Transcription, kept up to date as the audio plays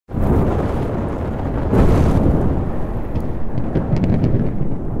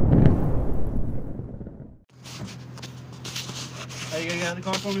out of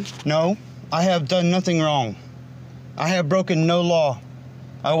the car for me? No, I have done nothing wrong. I have broken no law.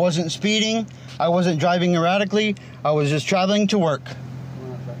 I wasn't speeding. I wasn't driving erratically. I was just traveling to work.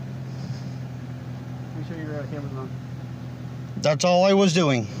 Make sure your camera's on. That's all I was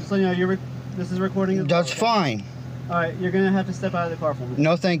doing. So you know, this is recording as That's well, okay? fine. All right, you're gonna have to step out of the car for me.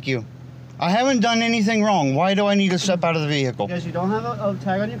 No, thank you. I haven't done anything wrong. Why do I need to step out of the vehicle? Because you don't have a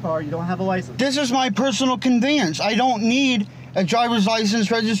tag on your car. You don't have a license. This is my personal conveyance. I don't need a driver's license,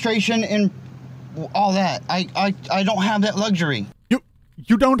 registration, and all that. I don't have that luxury.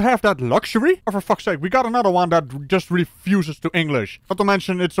 You don't have that luxury? Oh, for fuck's sake, we got another one that just refuses to English. Not to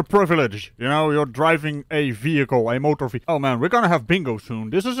mention, it's a privilege. You know, you're driving a vehicle, a motor vehicle. Oh man, we're gonna have bingo soon.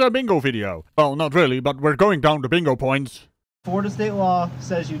 This is a bingo video. Well, not really, but we're going down the bingo points. Florida state law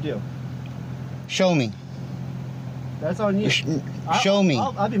says you do. Show me. That's on you. Show me.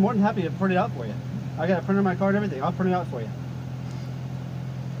 I'd be more than happy to print it out for you. I got a printer in my car and everything. I'll print it out for you.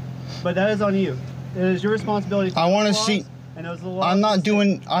 But that is on you. It is your responsibility. I want to see. And those are the laws. I'm not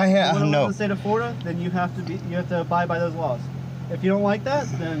doing. I have no. In the state of Florida, then you have to abide by those laws. If you don't like that,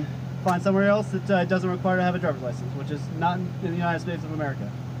 then find somewhere else that doesn't require to have a driver's license, which is not in the United States of America.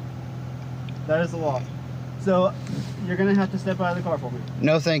 That is the law. So you're gonna have to step out of the car for me.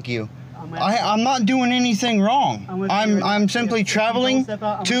 No, thank you. I'm not doing anything wrong. I'm simply traveling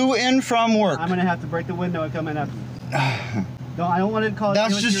to and from work. I'm gonna have to break the window and come in after you. I don't want to call it.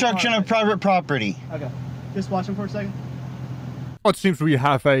 That's destruction of private property. Okay, just watch him for a second. Well, it seems we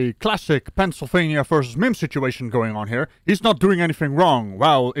have a classic Pennsylvania versus Mim situation going on here. He's not doing anything wrong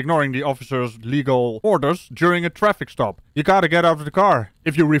while ignoring the officer's legal orders during a traffic stop. You gotta get out of the car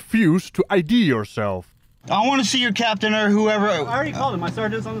if you refuse to ID yourself. I want to see your captain or whoever. I already called him. My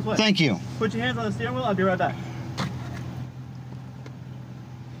sergeant's on his way. Thank you. Put your hands on the steering wheel. I'll be right back.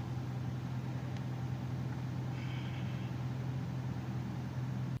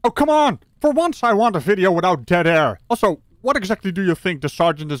 Oh, come on! For once I want a video without dead air. Also, what exactly do you think the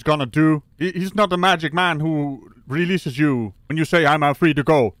sergeant is gonna do? He's not the magic man who releases you when you say I'm free to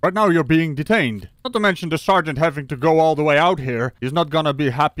go. Right now you're being detained. Not to mention the sergeant having to go all the way out here. He's not gonna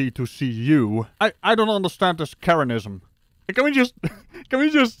be happy to see you. I don't understand this Karenism. Can we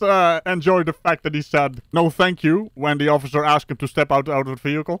just enjoy the fact that he said no thank you when the officer asked him to step out of the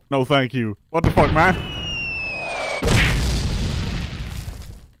vehicle? No thank you. What the fuck, man?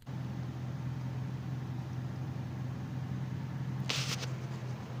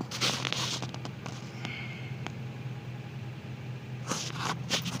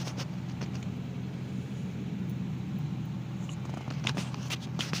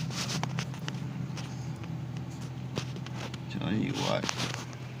 Tell you what.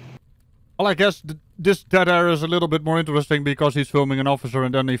 Well, I guess this dead air is a little bit more interesting because he's filming an officer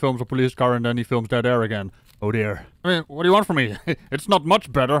and then he films a police car and then he films dead air again. Oh dear. I mean, what do you want from me? It's not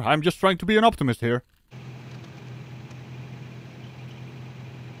much better. I'm just trying to be an optimist here.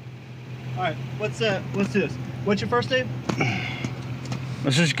 Alright, let's do this. What's your first name?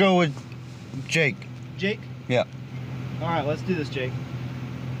 Let's just go with Jake. Jake? Yeah. Alright, let's do this, Jake.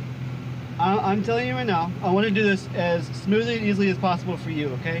 I'm telling you right now, I want to do this as smoothly and easily as possible for you,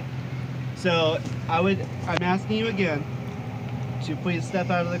 okay? So, I'm asking you again to please step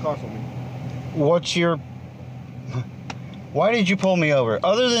out of the car for me. What's your... Why did you pull me over?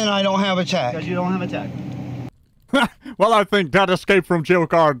 Other than I don't have a tag. Because you don't have a tag. Well, I think that escape from jail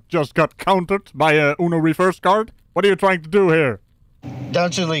card just got countered by a Uno reverse card. What are you trying to do here?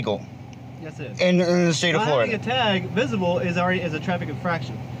 That's illegal. Yes, it is. In the state of Florida. Not having a tag visible is a traffic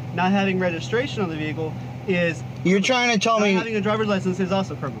infraction. Not having registration on the vehicle is... You're trying to tell me... Not having a driver's license is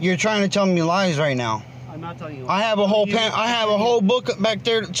also criminal. You're trying to tell me lies right now. I'm not telling you lies. I have a whole book back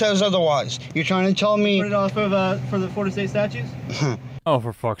there that says otherwise. You're trying to tell me... Put it off of, for the Florida state statutes? Oh,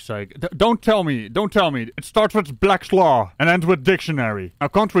 for fuck's sake. Don't tell me. It starts with Black's Law and ends with dictionary. Now,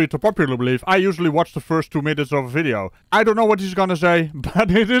 contrary to popular belief, I usually watch the first 2 minutes of a video. I don't know what he's gonna say, but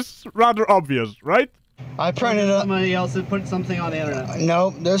it is rather obvious, right? I printed up... Somebody else had put something on the internet. No,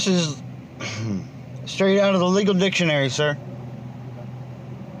 this is straight out of the legal dictionary, sir.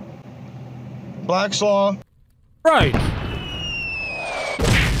 Black's Law. Right.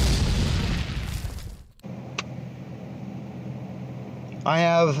 I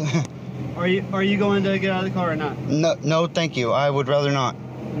have... Are you going to get out of the car or not? No, thank you. I would rather not.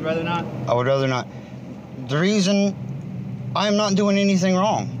 You'd rather not? I would rather not. The reason... I'm not doing anything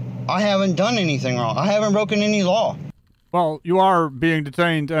wrong. I haven't done anything wrong. I haven't broken any law. Well, you are being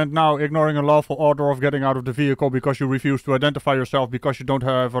detained and now ignoring a lawful order of getting out of the vehicle because you refuse to identify yourself because you don't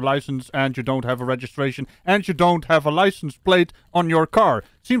have a license and you don't have a registration and you don't have a license plate on your car.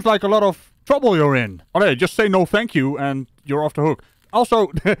 Seems like a lot of trouble you're in. Okay, just say no thank you and you're off the hook. Also,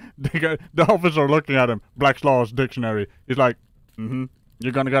 the officer looking at him, Black's Law's dictionary. He's like,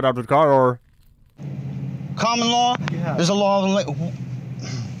 you're gonna get out of the car or? Common law? There's a law of...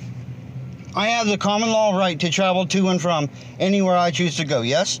 I have the common law right to travel to and from anywhere I choose to go,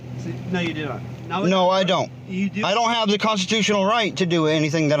 yes? No, you do not. No, I don't. You do. I don't have the constitutional right to do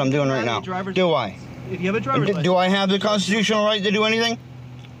anything that I'm doing right now. Do I? If you have a driver's license. Do I have the constitutional right to do anything?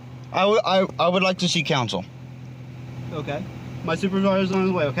 I would like to see counsel. Okay. My supervisor's on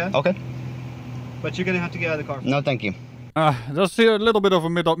his way, okay? Okay. But you're going to have to get out of the car. No, thank you. There's a little bit of a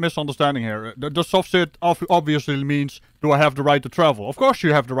misunderstanding here. The SovCit obviously means, do I have the right to travel? Of course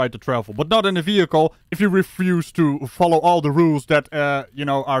you have the right to travel, but not in a vehicle if you refuse to follow all the rules that,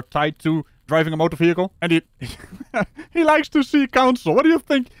 are tied to driving a motor vehicle. And he likes to see counsel. What do you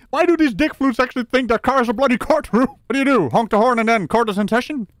think? Why do these dick flutes actually think that car is a bloody courtroom? What do you do? Honk the horn and then court is in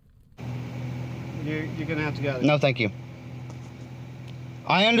session? You're going to have to get out of No, thank you.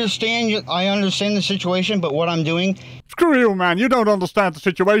 I understand the situation, but what I'm doing... Screw you, man. You don't understand the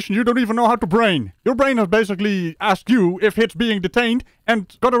situation. You don't even know how to brain. Your brain has basically asked you if it's being detained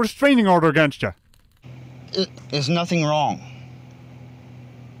and got a restraining order against you. There's nothing wrong.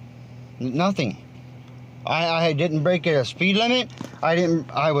 Nothing. I didn't break a speed limit.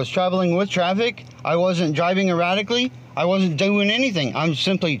 I was traveling with traffic. I wasn't driving erratically. I wasn't doing anything. I'm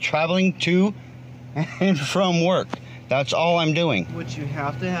simply traveling to and from work. That's all I'm doing. Which you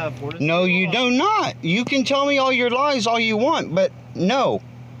have to have for this. No, you do not. You can tell me all your lies all you want, but no.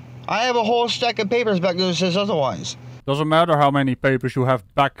 I have a whole stack of papers back there that says otherwise. Doesn't matter how many papers you have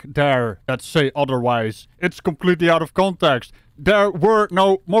back there that say otherwise. It's completely out of context. There were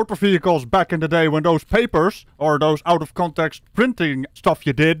no motor vehicles back in the day when those papers, or those out of context printing stuff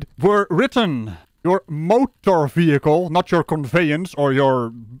you did, were written. Your motor vehicle, not your conveyance or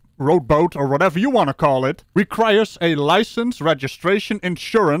your rowboat or whatever you want to call it, requires a license, registration,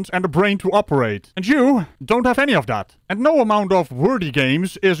 insurance, and a brain to operate. And you don't have any of that. And no amount of wordy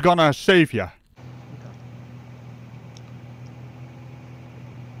games is gonna save you.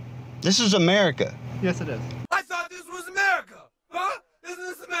 This is America. Yes, it is. I thought this was America! Huh? Isn't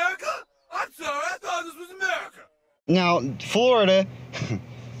this America? I'm sorry, I thought this was America! Now, Florida...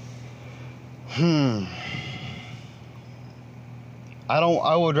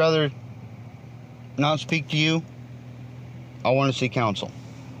 I would rather not speak to you. I want to see counsel.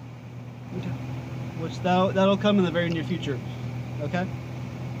 Okay. Which that'll come in the very near future. Okay?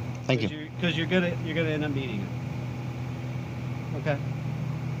 Thank you. Because you're gonna end up meeting it. Okay?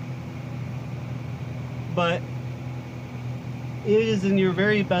 But it is in your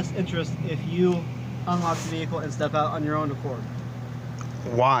very best interest if you unlock the vehicle and step out on your own accord.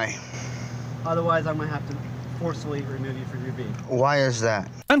 Why? Otherwise, I'm gonna have to forcefully remove you from your vehicle. Why is that?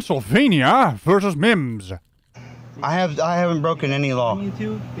 Pennsylvania versus Mims. I haven't broken any law. You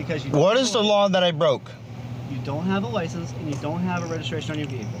to because you What is the law that I broke? You don't have a license and you don't have a registration on your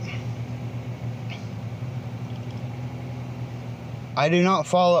vehicle. I do not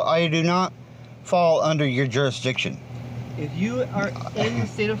fall under your jurisdiction. If you are in the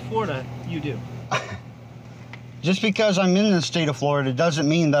state of Florida, you do. Just because I'm in the state of Florida doesn't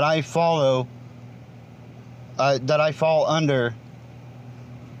mean that I fall under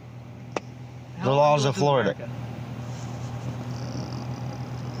the laws of Florida. America?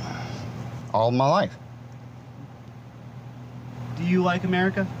 All my life. Do you like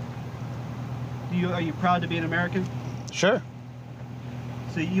America? Are you proud to be an American? Sure.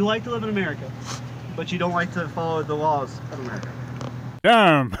 So you like to live in America, but you don't like to follow the laws of America.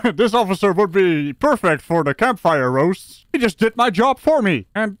 Damn, this officer would be perfect for the Campfire Roasts. He just did my job for me.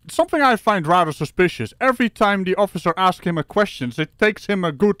 And something I find rather suspicious, every time the officer asks him a question, it takes him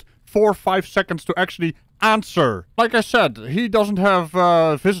a good 4 or 5 seconds to actually answer. Like I said, he doesn't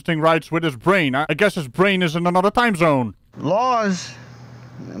have visiting rights with his brain. I guess his brain is in another time zone. Laws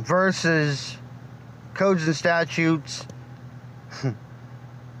versus codes and statutes.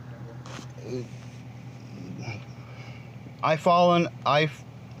 I follow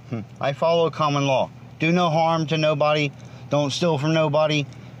common law. Do no harm to nobody. Don't steal from nobody.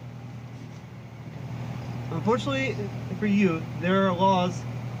 Unfortunately for you, there are laws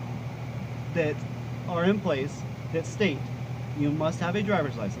that are in place that state you must have a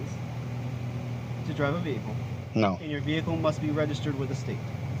driver's license to drive a vehicle. No. And your vehicle must be registered with the state.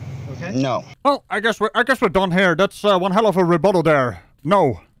 Okay? No. Well, I guess we're done here. That's one hell of a rebuttal there.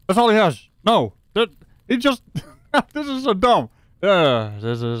 No. That's all he has. No. He just... This is so dumb.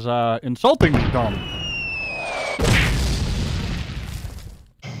 This is insulting dumb.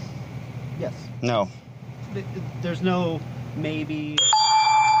 Yes. No. There's no maybe.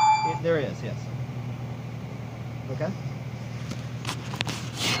 There is, yes. Okay?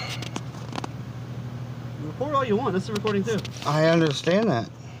 record all you want. This is recording too. I understand that.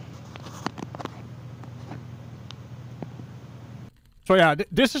 So yeah,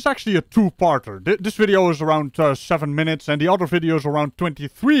 this is actually a two-parter. This video is around 7 minutes and the other video is around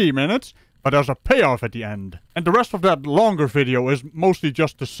 23 minutes. But there's a payoff at the end. And the rest of that longer video is mostly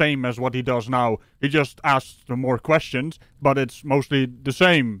just the same as what he does now. He just asks more questions, but it's mostly the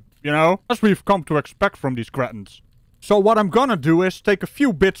same, you know? As we've come to expect from these cretins. So what I'm gonna do is take a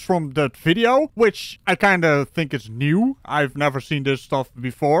few bits from that video, which I kinda think is new. I've never seen this stuff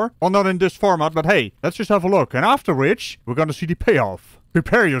before. Well, not in this format, but hey, let's just have a look. And after which, we're gonna see the payoff.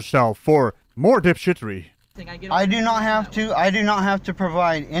 Prepare yourself for more dipshitery. I do not have to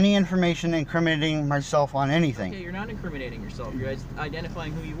provide any information incriminating myself on anything. Okay, you're not incriminating yourself. You're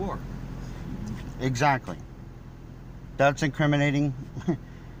identifying who you are. Exactly. That's incriminating.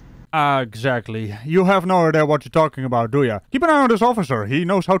 Exactly. You have no idea what you're talking about, do ya? Keep an eye on this officer. He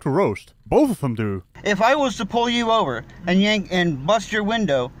knows how to roast. Both of them do. If I was to pull you over and bust your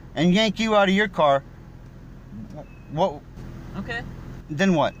window and yank you out of your car, what? Okay.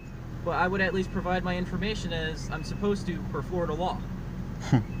 Then what? Well, I would at least provide my information as I'm supposed to per Florida law.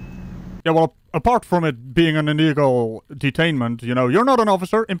 Yeah, well, apart from it being an illegal detainment, you know, you're not an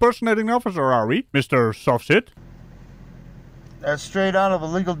officer impersonating an officer, are we, Mr. SovCit? That's straight out of a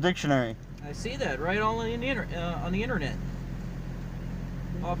legal dictionary. I see that right on the internet.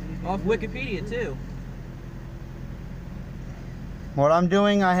 Off Wikipedia too. What I'm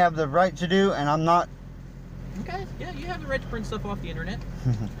doing, I have the right to do, and I'm not. Okay, yeah, you have the right to print stuff off the internet.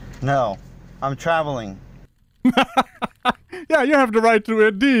 No, I'm traveling. Yeah, you have the right to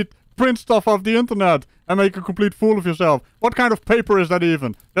indeed print stuff off the internet and make a complete fool of yourself. What kind of paper is that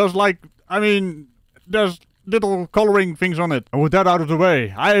even? There's like, I mean, there's little coloring things on it. And with that out of the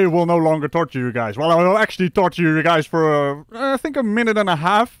way, I will no longer torture you guys. Well, I will actually torture you guys for, I think, a minute and a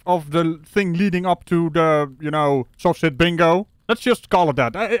half of the thing leading up to the, you know, SovCit bingo. Let's just call it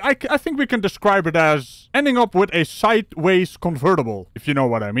that. I think we can describe it as ending up with a sideways convertible, if you know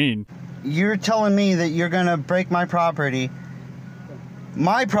what I mean. You're telling me that you're gonna break my property.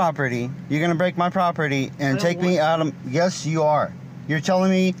 My property. You're gonna break my property and take me out of. Yes, you are. You're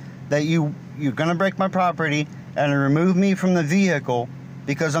telling me that you're gonna break my property and remove me from the vehicle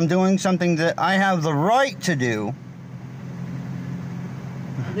because I'm doing something that I have the right to do.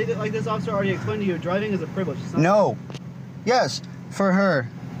 I think that, like this officer already explained to you, driving is a privilege. No. Yes, for her.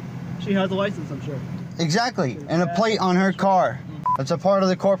 She has a license, I'm sure. Exactly, and a plate on her car. That's a part of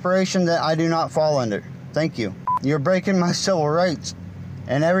the corporation that I do not fall under. Thank you. You're breaking my civil rights.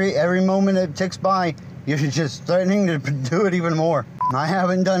 And every moment it ticks by, you're just threatening to do it even more. I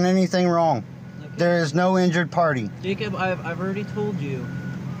haven't done anything wrong. Okay. There is no injured party. Jacob, I've already told you,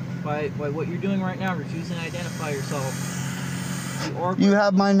 by what you're doing right now, refusing to identify yourself. You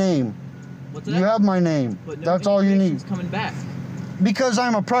have my name. What's that? You have my name. But no, that's all you need. Coming back. Because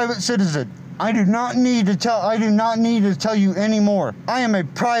I'm a private citizen. I do not need to tell you anymore. I am a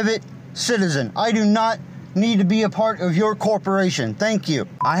private citizen. I do not need to be a part of your corporation. Thank you.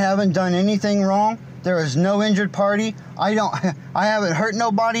 I haven't done anything wrong. There is no injured party. I haven't hurt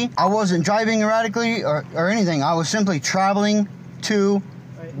nobody. I wasn't driving erratically or anything. I was simply traveling to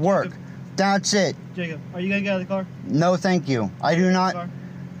work. Jacob. That's it. Jacob, are you gonna get out of the car? No, thank you. I do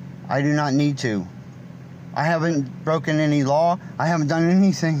not need to. I haven't broken any law. I haven't done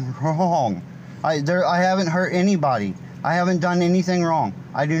anything wrong. I haven't hurt anybody. I haven't done anything wrong.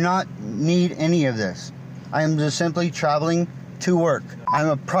 I do not need any of this. I am just simply traveling to work. I'm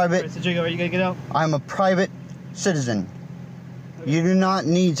a private... Right, so Jacob, are you gonna get out? I'm a private citizen. Okay. You do not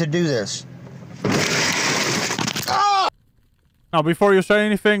need to do this. Ah! Now, before you say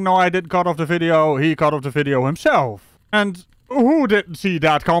anything, no, I did cut off the video. He cut off the video himself. And who didn't see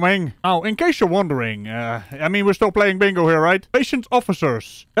that coming? Now, in case you're wondering, I mean, we're still playing bingo here, right? Patient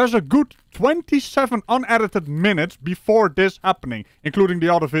officers. There's a good 27 unedited minutes before this happening, including the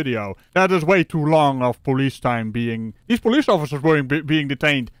other video. That is way too long of police time being... These police officers were being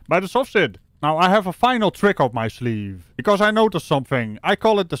detained by the SovCit. Now, I have a final trick up my sleeve, because I noticed something. I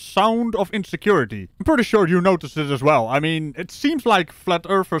call it the Sound of Insecurity. I'm pretty sure you noticed it as well. I mean, it seems like flat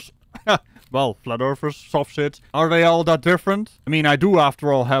earthers... Well, flat earthers, SovCits, are they all that different? I mean, I do,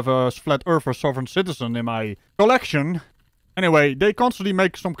 after all, have a flat earther sovereign citizen in my collection. Anyway, they constantly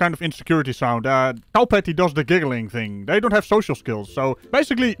make some kind of insecurity sound. Cowpatty does the giggling thing. They don't have social skills, so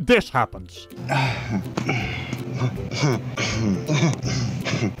basically this happens.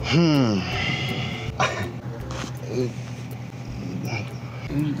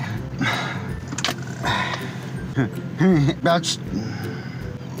 That's...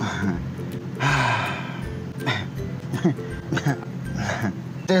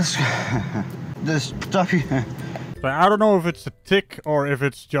 this stuff. So I don't know if it's a tick or if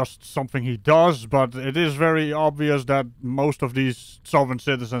it's just something he does, but it is very obvious that most of these sovereign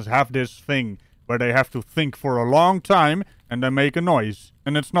citizens have this thing where they have to think for a long time and then make a noise.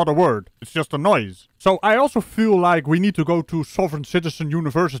 And it's not a word, it's just a noise. So I also feel like we need to go to Sovereign Citizen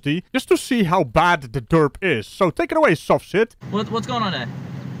University just to see how bad the derp is. So take it away, SovCit. What's going on there?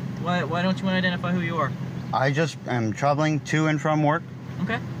 Why don't you want to identify who you are? I just am traveling to and from work.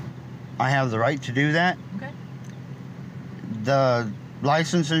 Okay. I have the right to do that. Okay. The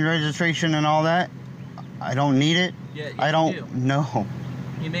license and registration and all that, I don't need it. Yeah, I don't know.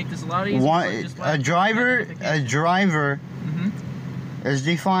 You make this a lot easier. A driver is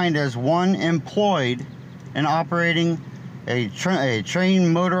defined as one employed in operating a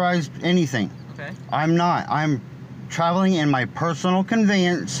train, motorized anything. Okay. I'm not. I'm traveling in my personal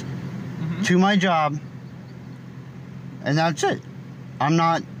conveyance to my job, and that's it. I'm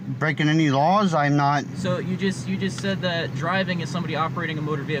not breaking any laws. I'm not. So you just said that driving is somebody operating a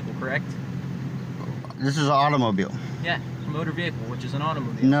motor vehicle, correct? This is an automobile. Yeah, a motor vehicle, which is an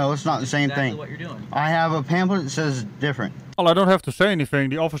automobile. No, it's not the same exactly thing. What you're doing. I have a pamphlet that says different. Well, I don't have to say anything.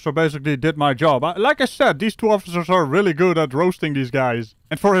 The officer basically did my job. Like I said, these two officers are really good at roasting these guys.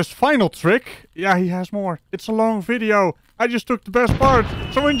 And for his final trick, yeah, he has more. It's a long video. I just took the best part.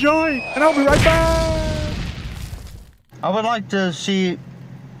 So enjoy, and I'll be right back. I would like to see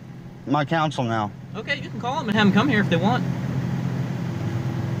my counsel now. Okay, you can call them and have them come here if they want.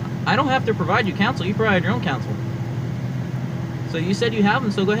 I don't have to provide you counsel. You provide your own counsel. So you said you have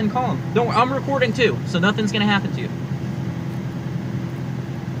them, so go ahead and call them. Don't worry, I'm recording too, so nothing's going to happen to you.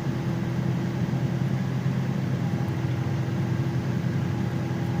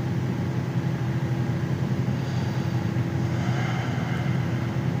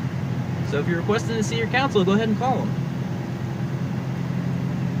 So if you're requesting to see your counsel, go ahead and call them.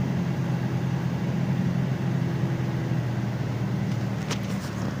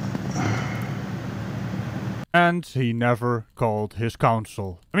 And he never called his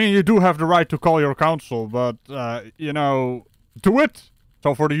counsel. I mean, you do have the right to call your counsel, but, you know, do it!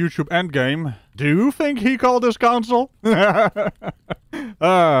 So for the YouTube endgame, do you think he called his counsel? Ignore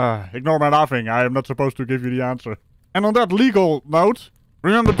my laughing, I am not supposed to give you the answer. And on that legal note,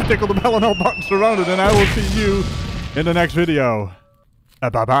 remember to tickle the bell and all buttons around it, and I will see you in the next video.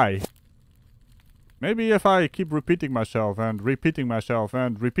 Bye-bye. Maybe if I keep repeating myself and repeating myself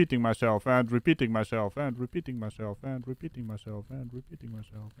and repeating myself and repeating myself and repeating myself and repeating myself and repeating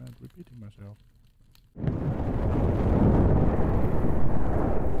myself and repeating myself.